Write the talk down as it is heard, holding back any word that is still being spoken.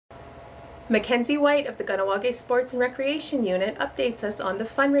Mackenzie Whyte of the Kahnawake Sports and Recreation Unit updates us on the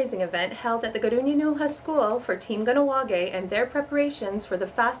fundraising event held at the Karonhianónhnha School for Team Kahnawake and their preparations for the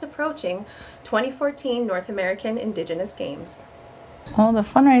fast approaching 2014 North American Indigenous Games. Well, the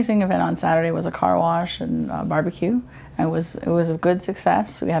fundraising event on Saturday was a car wash and barbecue. It was a good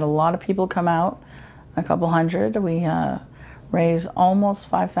success. We had a lot of people come out, a couple hundred. We raised almost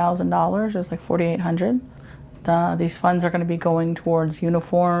 $5,000. It was like $4,800. These funds are going to be going towards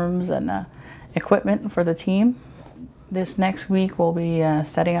uniforms and equipment for the team. This next week we'll be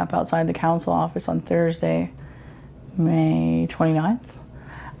setting up outside the council office on Thursday, May 29th.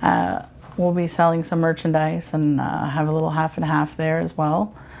 We'll be selling some merchandise and have a little half and half there as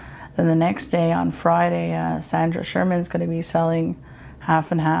well. Then the next day on Friday, Sandra Sherman's going to be selling half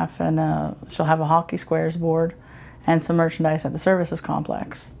and half, and she'll have a hockey squares board and some merchandise at the services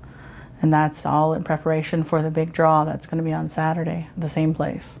complex. And that's all in preparation for the big draw that's going to be on Saturday at the same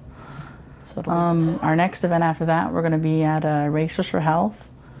place. So our next event after that, we're going to be at Racers for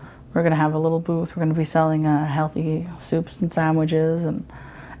Health. We're going to have a little booth. We're going to be selling healthy soups and sandwiches and,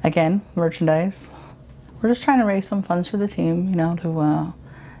 again, merchandise. We're just trying to raise some funds for the team, you know,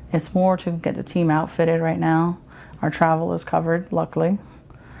 it's more to get the team outfitted right now. Our travel is covered, luckily,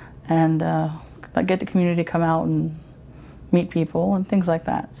 and get the community to come out and meet people and things like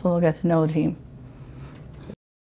that, so they'll get to know the team.